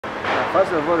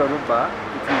First of all, RUBA,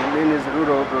 it means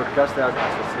Rural Broadcasters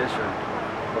Association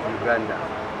of Uganda.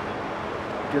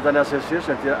 It is an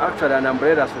association, it is actually an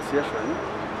umbrella association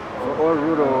for all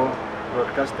rural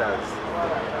broadcasters,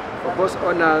 for both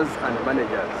owners and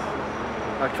managers.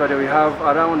 Actually, we have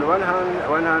around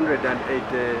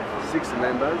 186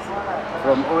 members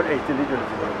from all 18 regions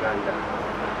in Uganda.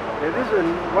 The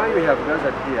reason why we have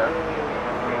gathered here,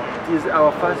 it is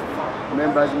our first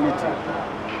members meeting.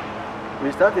 We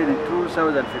started in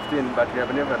 2015, but we have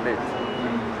never met.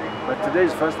 But today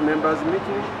is first members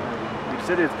meeting. We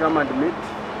decided to come and meet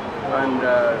and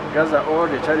gather all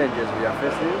the challenges we are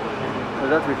facing so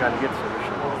that we can get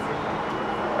solutions.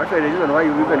 Actually, the reason why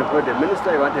we even called the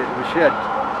minister, we shared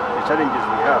the challenges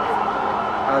we have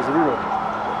as rural,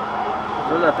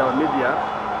 so that our media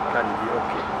can be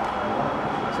okay.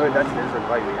 So that's the reason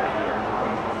why we are here.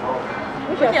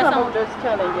 Which are some of those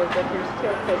challenges that you're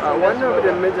still facing? One of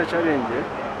the major challenges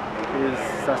is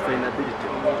sustainability.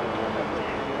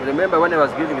 Remember when I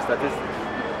was giving statistics,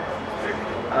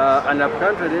 an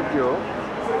up-country radio,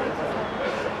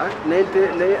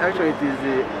 actually it is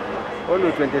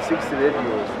only 26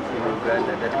 radios in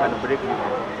Uganda that can break even.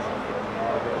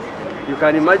 You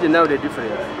can imagine now the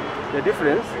difference. The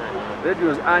difference,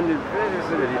 radios earn very,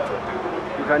 very little.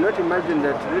 You cannot imagine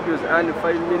that radios earn 5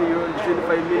 million, between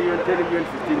 5 million, 10 million,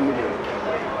 15 million.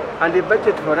 And the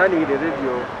budget for running the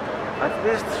radio at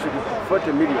least should be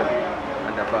 40 million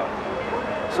and above.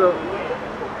 So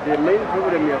the main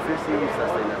problem we are facing is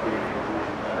sustainability.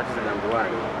 That is number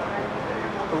one.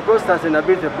 Of course,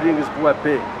 sustainability brings poor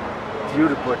pay to you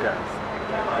reporters.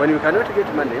 When you cannot get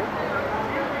money,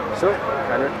 so you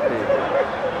cannot pay.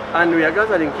 And we are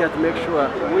gathering here to make sure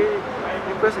we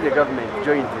request the government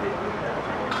jointly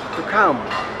to come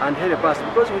and help us,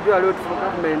 because we do a lot for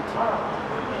government.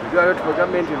 We do a lot for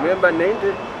government. Remember,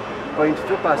 90.2%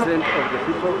 of the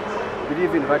people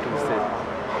believe in what we say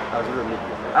as rural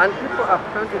media. And people up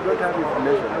country don't have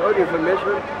information. All the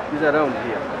information is around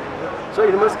here. So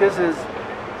in most cases,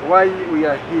 why we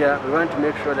are here, we want to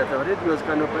make sure that our radios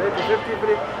can operate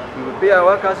effectively, we will pay our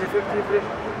workers effectively.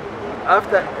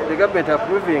 After the government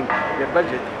approving the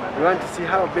budget, we want to see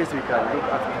how best we can look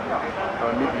after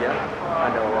our media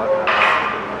and our workers.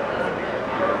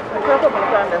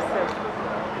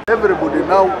 Everybody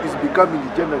now is becoming a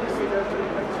journalist.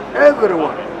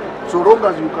 Everyone. So long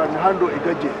as you can handle a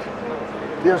gadget.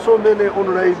 There are so many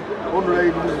online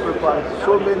newspapers,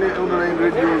 so many online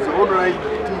radios, online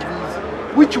TVs,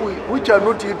 which are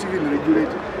not yet even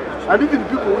regulated. And even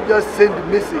people who just send a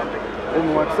message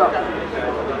on WhatsApp.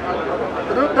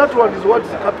 That one is what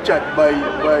is captured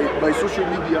by social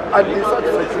media, and they start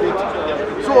circulating.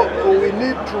 So we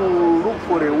need to look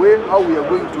for a way how we are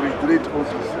going to regulate all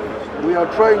this. We are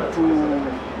trying to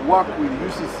work with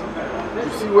UCC to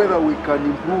see whether we can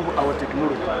improve our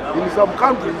technology. In some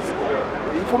countries,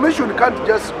 information can't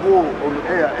just go on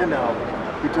air anyhow.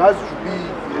 It has to be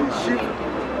shipped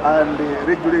and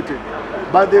regulated.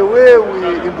 But the way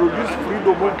we introduced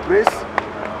freedom of press,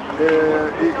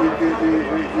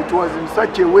 it was in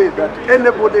such a way that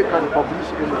anybody can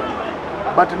publish anything.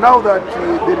 But now that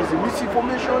there is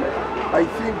misinformation, I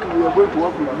think we are going to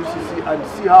work with UCC and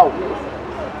see how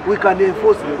we can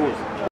enforce the rules.